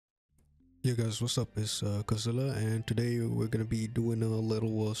Yeah guys, what's up? It's Cuzzilla, and today we're gonna be doing a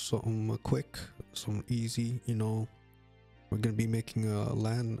little something quick, some easy, we're gonna be making a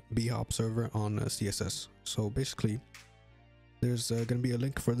Lan Bhop server on CSS. So basically, there's gonna be a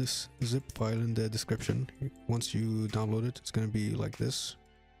link for this zip file in the description. Once you download it, it's gonna be like this.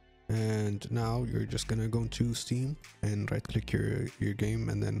 And now you're just gonna go into Steam and right click your game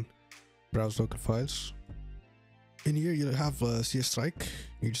and then browse local files. In here you'll have CS Strike.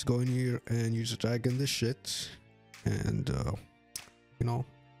 You just go in here and you just drag in this shit and and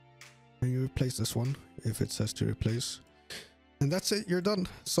you replace this one if it says to replace, and that's it, you're done.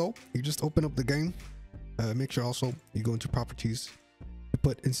 So you just open up the game. Make sure also you go into properties, you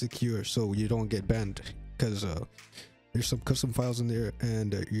put insecure so you don't get banned, because there's some custom files in there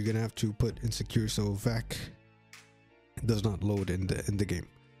and you're gonna have to put insecure so VAC does not load in the game.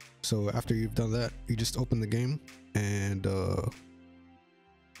 So after you've done that, you just open the game and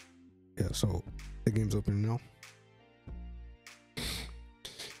yeah, so the game's open now.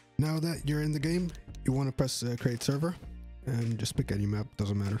 Now that you're in the game, you want to press create server and just pick any map,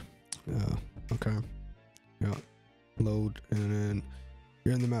 doesn't matter. Okay, yeah, load, and then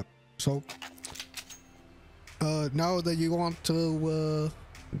you're in the map. So now that you want to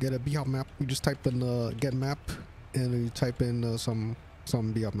get a Bhop map, you just type in get map and you type in some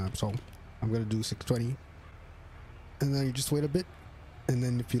Bhop map. So I'm gonna do 620, and then you just wait a bit, and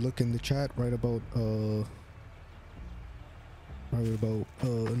then if you look in the chat right about in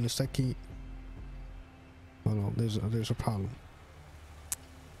the second, oh no, there's a problem.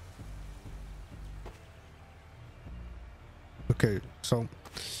 Okay, so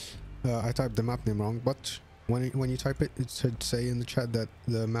I typed the map name wrong, but when you type it, it should say in the chat that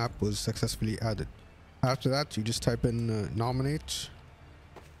the map was successfully added. After that, you just type in nominate,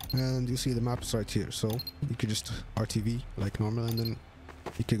 and you see the map is right here. So you could just RTV like normal, and then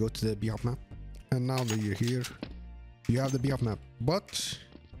you could go to the Bhop map. And now that you're here, you have the Bhop map, but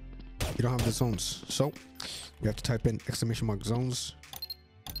you don't have the zones. So you have to type in !zones,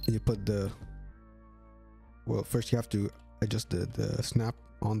 and you put first you have to adjust the snap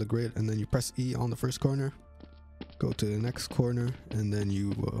on the grid, and then you press E on the first corner, go to the next corner, and then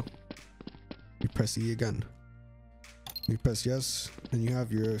you press E again. You press yes, and you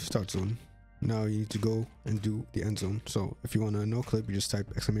have your start zone. Now you need to go and do the end zone. So if you want to no clip, you just type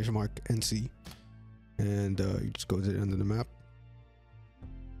 !NC, and you just go to the end of the map,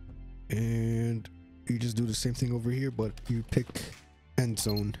 and you just do the same thing over here, but you pick end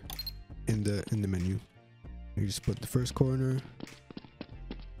zone in the menu. You just put the first corner,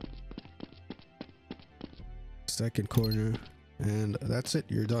 second corner, and that's it,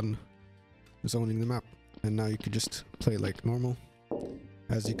 you're done zoning the map. And now you could just play like normal.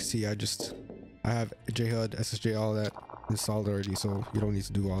 As you can see, I have JHUD, SSJ, all that installed already, so you don't need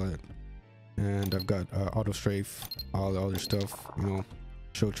to do all that. And I've got auto strafe, all the other stuff,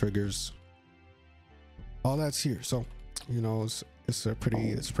 show triggers, all that's here. So it's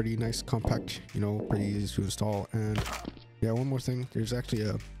pretty nice, compact, pretty easy to install. And yeah, one more thing, there's actually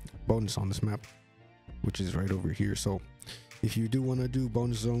a bonus on this map, which is right over here. So if you do want to do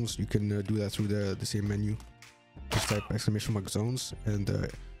bonus zones, you can do that through the same menu. Just type !zones, and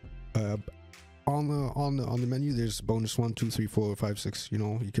on the menu there's bonus 1, 2, 3, 4, 5, 6.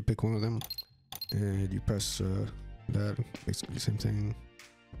 You can pick one of them, and you press that, basically the same thing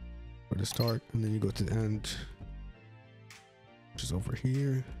for the start, and then you go to the end, which is over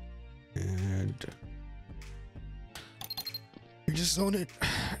here, and you just zone it,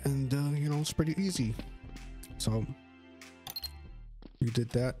 and it's pretty easy. So you did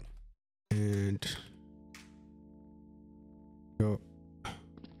that, and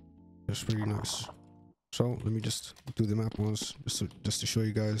that's pretty nice. So let me just do the map once, just to show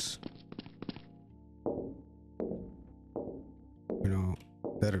you guys,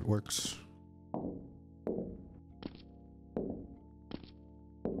 that it works.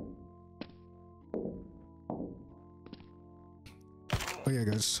 Oh yeah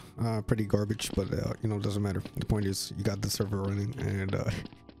guys, pretty garbage, but doesn't matter. The point is you got the server running, and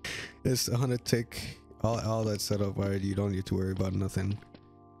it's 100 tick, all that setup already. You don't need to worry about nothing.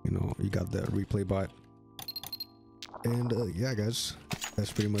 You got the replay bot, and yeah guys,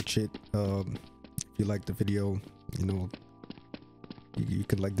 that's pretty much it. If you like the video, you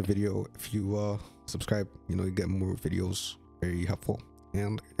can like the video. If you subscribe, you get more videos, very helpful.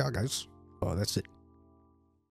 And yeah guys, that's it.